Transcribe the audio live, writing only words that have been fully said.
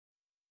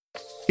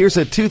Here's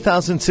a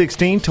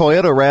 2016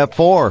 Toyota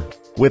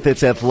RAV4. With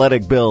its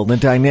athletic build and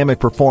dynamic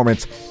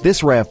performance,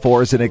 this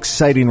RAV4 is an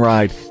exciting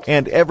ride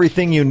and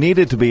everything you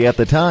needed to be at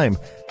the time.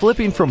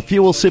 Flipping from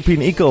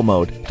fuel-sipping eco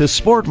mode to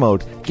sport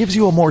mode gives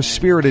you a more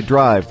spirited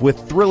drive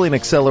with thrilling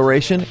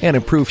acceleration and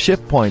improved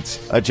shift points.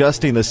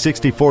 Adjusting the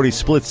 60-40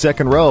 split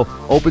second row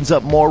opens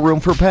up more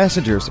room for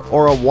passengers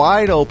or a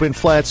wide-open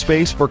flat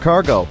space for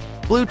cargo.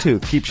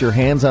 Bluetooth keeps your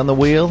hands on the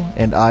wheel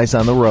and eyes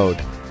on the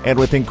road. And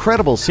with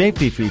incredible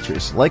safety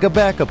features like a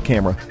backup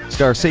camera,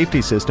 star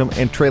safety system,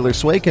 and trailer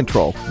sway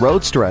control,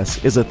 road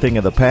stress is a thing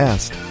of the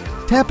past.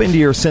 Tap into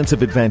your sense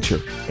of adventure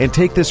and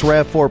take this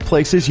RAV4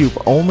 places you've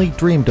only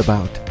dreamed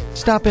about.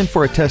 Stop in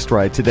for a test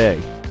ride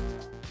today.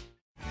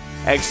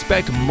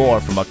 Expect more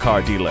from a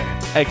car dealer.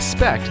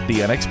 Expect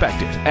the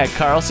unexpected at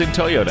Carlson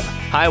Toyota,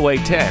 Highway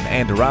 10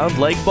 and Round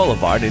Lake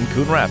Boulevard in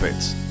Coon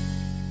Rapids.